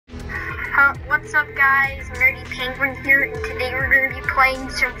What's up guys, Nerdy Penguin here, and today we're going to be playing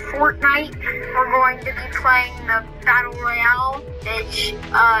some Fortnite. We're going to be playing the Battle Royale, which,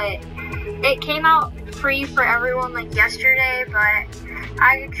 it came out free for everyone like yesterday, but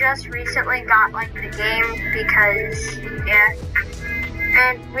I just recently got like the game because, yeah,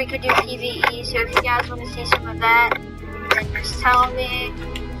 and we could do PvE, so if you guys want to see some of that, then just tell me.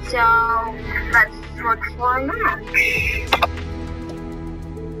 So, let's look for a match.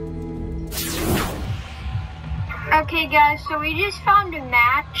 Okay guys, so we just found a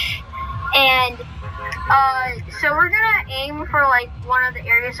match, and so we're gonna aim for like one of the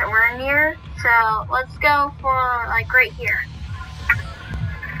areas that we're near. So let's go for like right here.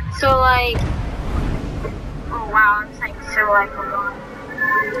 So like, oh wow, I'm like so like a lot.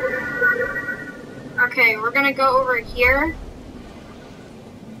 Okay, we're gonna go over here.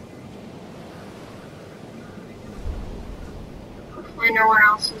 Hopefully no one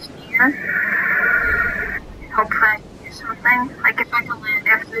else is near. Hopefully I can do something. Like if I can land,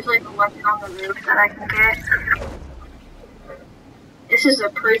 if there's like a weapon on the roof that I can get. This is a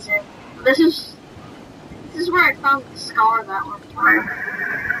prison. This is where I found the scar that one time.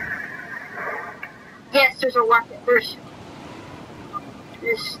 Yes, there's a weapon. There's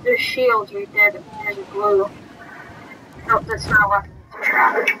shields right there, but there's a glue. Nope, that's not a weapon, it's a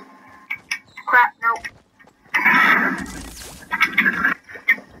trap. Crap, nope.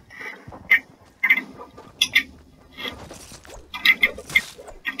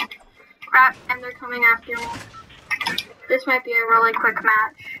 Crap, and they're coming after me. This might be a really quick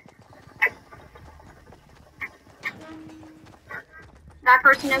match. That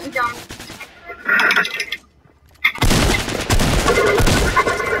person has a gun.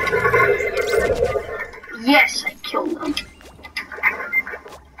 Yes, I killed them. Are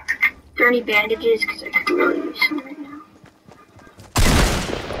there any bandages? Because I could really use some right now.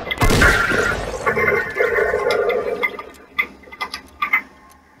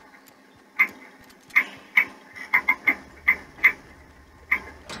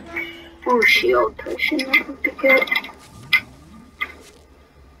 Oh, shield potion, that would be good.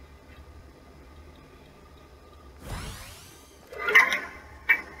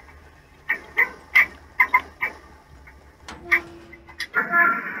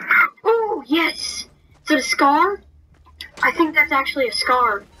 Oh, yes! Is it a scar? I think that's actually a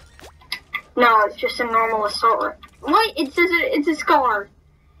scar. No, it's just a normal assault. What? It says it's a scar.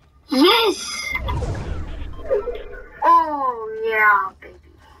 Yes! Oh, yeah, baby.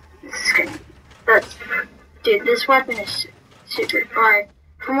 Dude, this weapon is super, or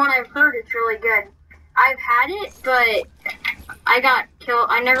from what I've heard, it's really good. I've had it, but I got killed.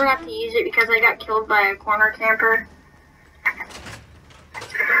 I never got to use it because I got killed by a corner camper.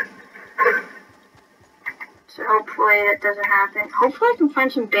 So hopefully that doesn't happen. Hopefully I can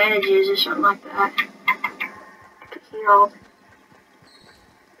find some bandages or something like that. Get healed.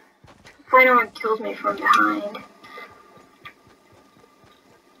 Hopefully no one kills me from behind.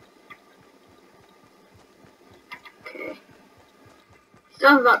 Okay. Still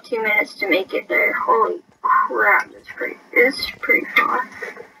have about 2 minutes to make it there. Holy crap, it's pretty far.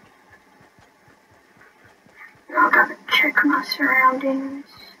 Now I gotta check my surroundings.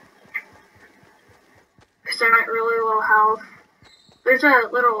 Because I'm at really low health. There's a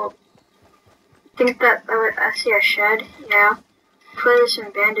little, I think that, I see a shed, yeah. Hopefully there's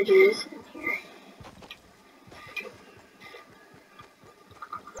some bandages in here.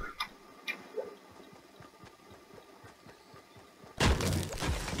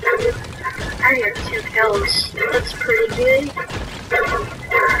 I already have 2 kills. That's pretty good.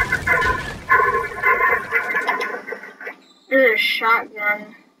 There's a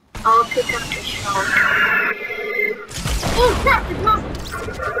shotgun. I'll pick up the shotgun. Oh crap, it's not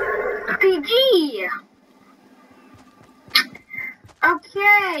PG!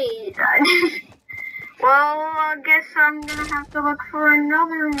 Okay. Well, I guess I'm gonna have to look for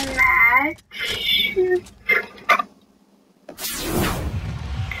another match.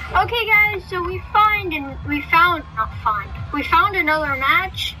 Okay guys, so we found another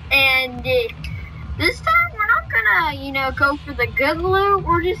match, and this time we're not gonna, go for the good loot.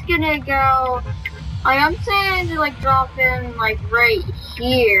 We're just gonna go, like I'm saying, to like drop in like right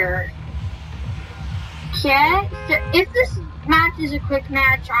here. Okay, so if this match is a quick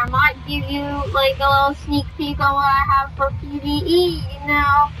match, I might give you like a little sneak peek on what I have for PvE,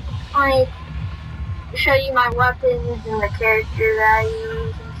 like show you my weapons and the character that I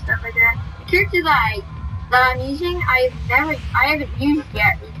use. Stuff like that. The character that I'm using, I haven't used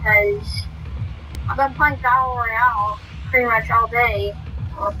yet because I've been playing Battle Royale pretty much all day,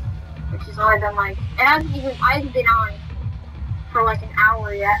 which has only been like, I haven't been on for like an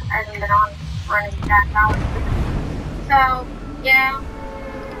hour yet. I haven't been on for an exact hour. So, yeah.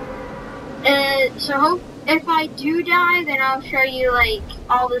 If I do die, then I'll show you like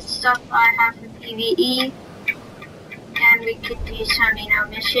all the stuff I have for PvE. And we could do some,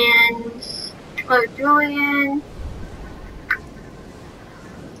 missions. Oh, Julian.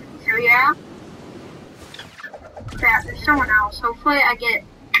 So yeah. Crap, there's someone else. Hopefully I get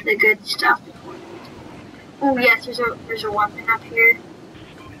the good stuff. Oh yes, there's a weapon up here.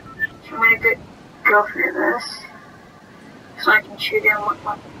 So I'm gonna go for this. So I can shoot him with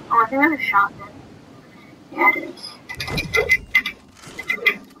one. Oh, I think that's a shotgun. Yeah, it is.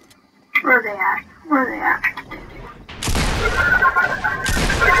 Where are they at? Where are they at?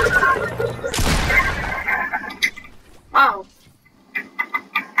 Oh.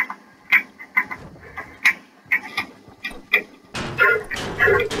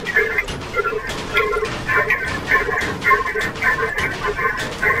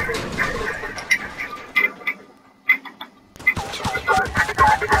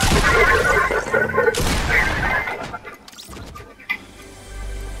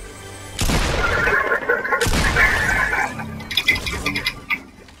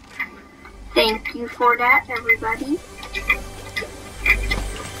 Thank you for that, everybody.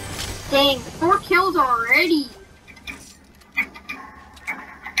 Dang, 4 kills already.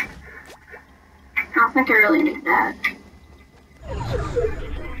 I don't think I really need that.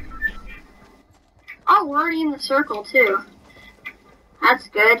 Oh, we're already in the circle, too. That's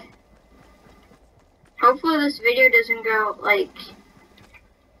good. Hopefully this video doesn't go,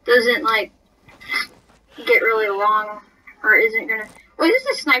 get really long, or isn't gonna... Wait, is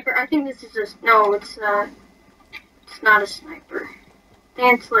this a sniper? I think this is a... No, it's not a sniper. I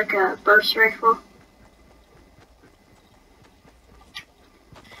think it's like a burst rifle.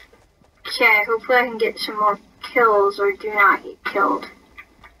 Okay, hopefully I can get some more kills or do not get killed.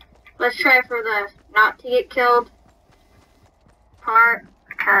 Let's try for the not to get killed part,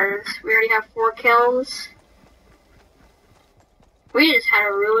 because we already have 4 kills. We just had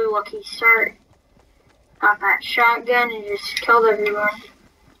a really lucky start. Got that shotgun and just killed everyone.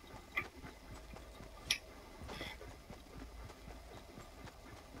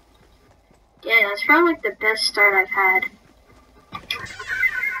 Yeah, that's probably like the best start I've had.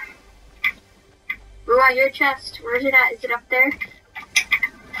 Ooh, I hear a chest. Where is it at? Is it up there?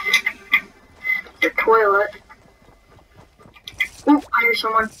 The toilet. Ooh, I hear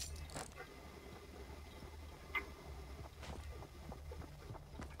someone.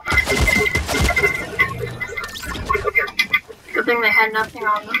 Good thing they had nothing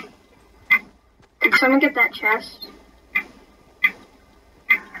on them. Did someone get that chest?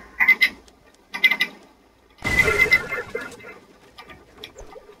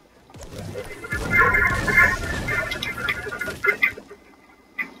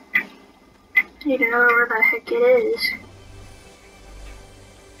 I need to know where the heck it is.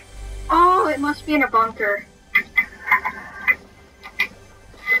 Oh, it must be in a bunker.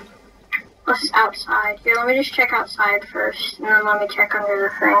 Plus outside. Here, let me just check outside first, and then let me check under the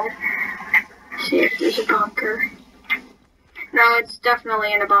thing. See if there's a bunker. No, it's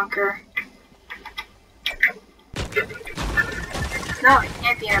definitely in a bunker. No, it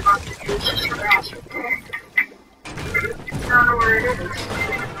can't be in a bunker, it's just grass right there. I don't know where it is.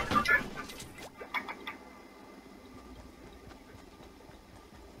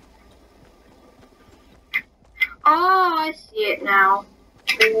 Oh, I see it now.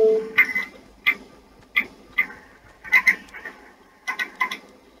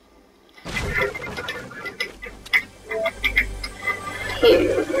 Here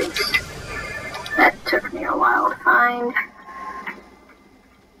it is. That took me a while to find.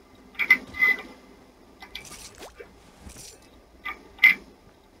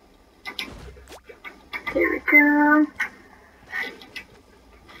 There we go.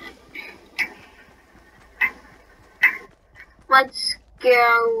 Let's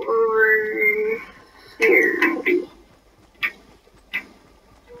go over here, maybe.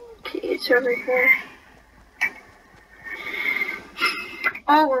 Okay, it's over here.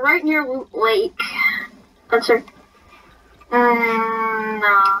 Oh, we're right near Loot Lake. That's a...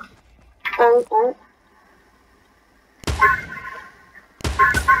 nah. Oh.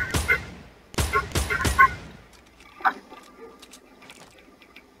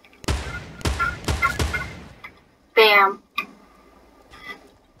 Bam.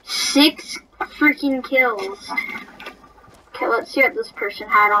 6 freaking kills. Okay, let's see what this person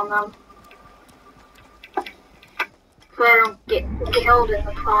had on them. So I don't get killed in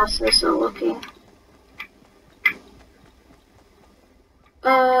the process of looking.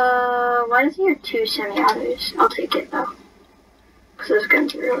 Why does he have 2 semi-autos? I'll take it though. Because this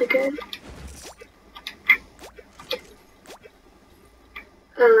gun's really good.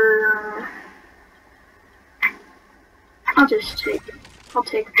 I'll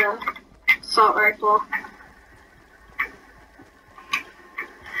take the assault rifle.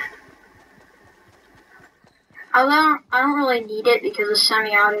 I don't really need it because the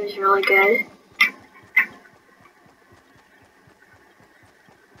semi-auto is really good.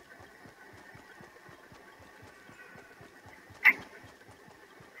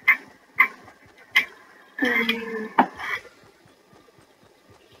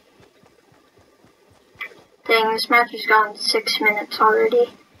 Dang, this match has gone 6 minutes already.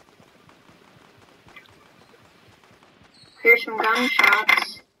 Here's some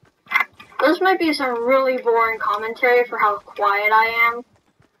gunshots. This might be some really boring commentary for how quiet I am.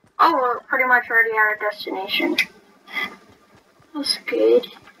 Oh, we're pretty much already at our destination. That's good.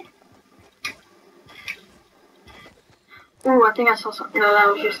 Ooh, I think I saw something. No,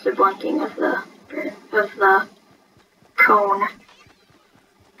 that was just the blinking of the cone.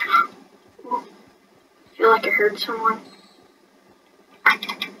 Ooh, I feel like I heard someone.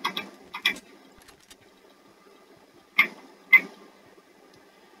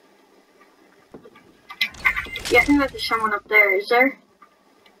 Yeah, I think that there's someone up there. Is there?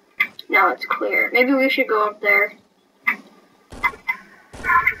 No, it's clear. Maybe we should go up there.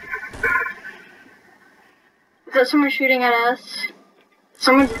 Is that someone shooting at us?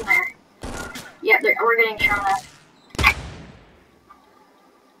 Someone's in there. Yeah, we're getting shot at.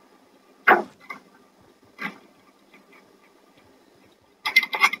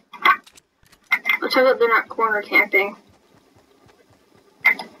 Let's hope that they're not corner camping.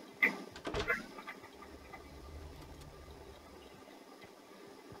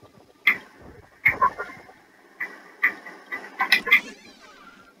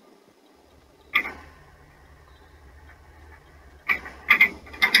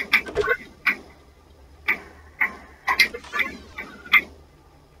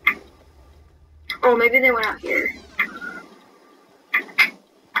 Oh, maybe they went out here.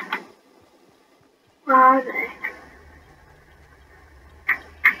 Where are they?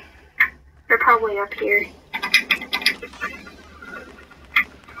 They're probably up here.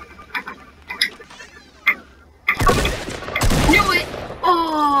 Knew it!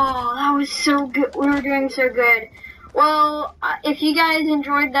 Oh, that was so good. We were doing so good. Well, if you guys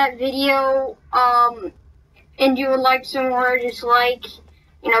enjoyed that video, and you would like some more, just like,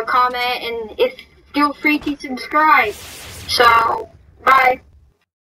 comment, and feel free to subscribe. So, bye.